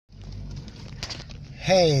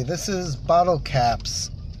Hey, this is Bottle Caps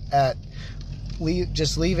at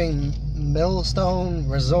just leaving Millstone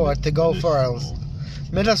Resort to go for a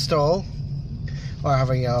Middlestone, or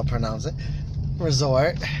however y'all pronounce it,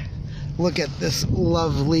 resort. Look at this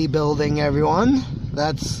lovely building, everyone.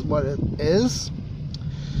 That's what it is,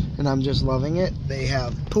 and I'm just loving it. They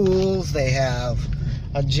have pools, they have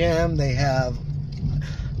a gym, they have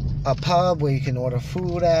a pub where you can order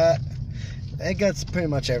food at. It gets pretty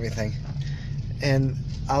much everything. And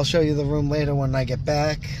I'll show you the room later when I get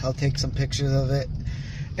back. I'll take some pictures of it.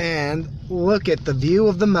 And look at the view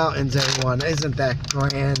of the mountains, everyone. Isn't that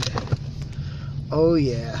grand? Oh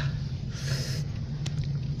yeah.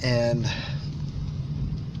 And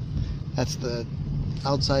that's the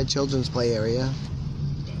outside children's play area.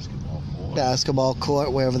 Basketball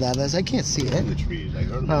court, wherever that is. I can't see it. Behind the trees. I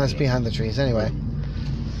heard Oh, it's behind the trees. Anyway.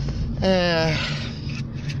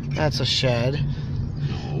 That's a shed.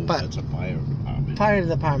 No, But that's a fire department. Fire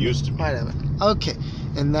department. Used to be. Whatever. Okay.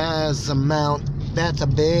 And that's a mount. That's a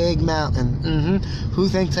big mountain. Who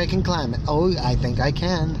thinks I can climb it? Oh, I think I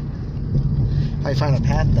can. If I find a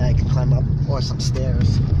path that I can climb up, or some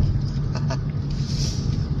stairs.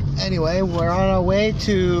 Anyway, we're on our way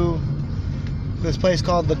to this place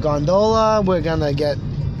called the Gondola. We're gonna get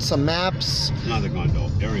some maps. Not the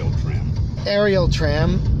gondola. Aerial tram. Aerial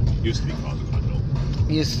tram. Used to be called the gondola.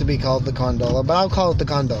 Used to be called the Gondola, but I'll call it the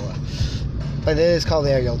Gondola. But it is called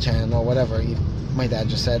the aerial tram, or whatever my dad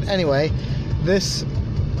just said. Anyway,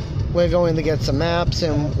 we're going to get some maps,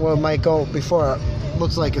 and we might go before it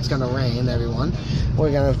looks like it's gonna rain, everyone.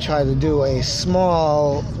 We're gonna try to do a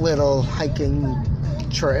small little hiking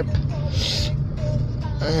trip,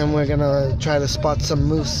 and we're gonna try to spot some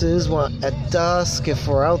mooses at dusk if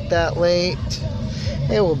we're out that late.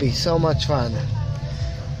 It will be so much fun.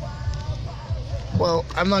 Well,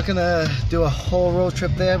 I'm not gonna do a whole road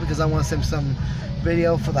trip there because I want to save some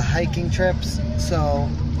video for the hiking trips. So,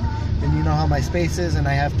 and you know how my space is, and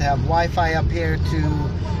I have to have Wi-Fi up here to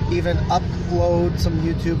even upload some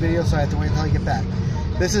YouTube videos, so I have to wait until I get back.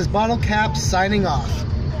 This is Bottle Caps signing off,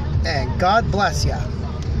 and God bless ya.